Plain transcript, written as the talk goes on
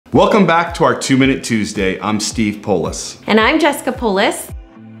Welcome back to our 2-Minute Tuesday. I'm Steve Polis. And I'm Jessica Polis.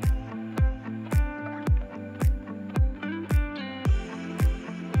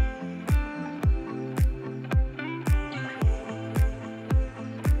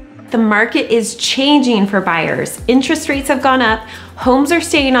 The market is changing for buyers. Interest rates have gone up, homes are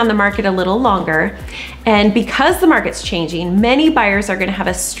staying on the market a little longer, and because the market's changing, many buyers are gonna have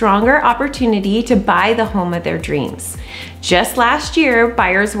a stronger opportunity to buy the home of their dreams. Just last year,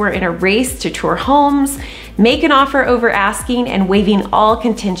 buyers were in a race to tour homes, make an offer over asking, and waiving all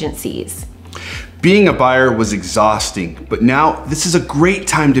contingencies. Being a buyer was exhausting, but now this is a great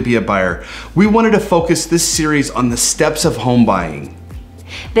time to be a buyer. We wanted to focus this series on the steps of home buying.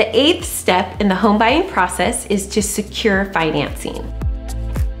 The 8th step in the home buying process is to secure financing.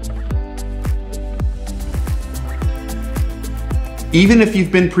 Even if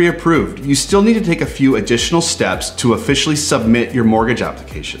you've been pre-approved, you still need to take a few additional steps to officially submit your mortgage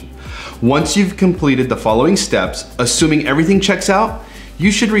application. Once you've completed the following steps, assuming everything checks out,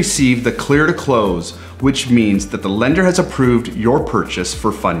 you should receive the clear to close, which means that the lender has approved your purchase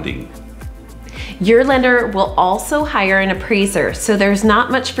for funding. Your lender will also hire an appraiser, so there's not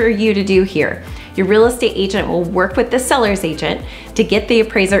much for you to do here. Your real estate agent will work with the seller's agent to get the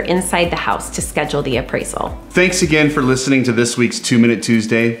appraiser inside the house to schedule the appraisal. Thanks again for listening to this week's 2-Minute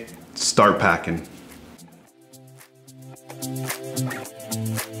Tuesday. Start packing.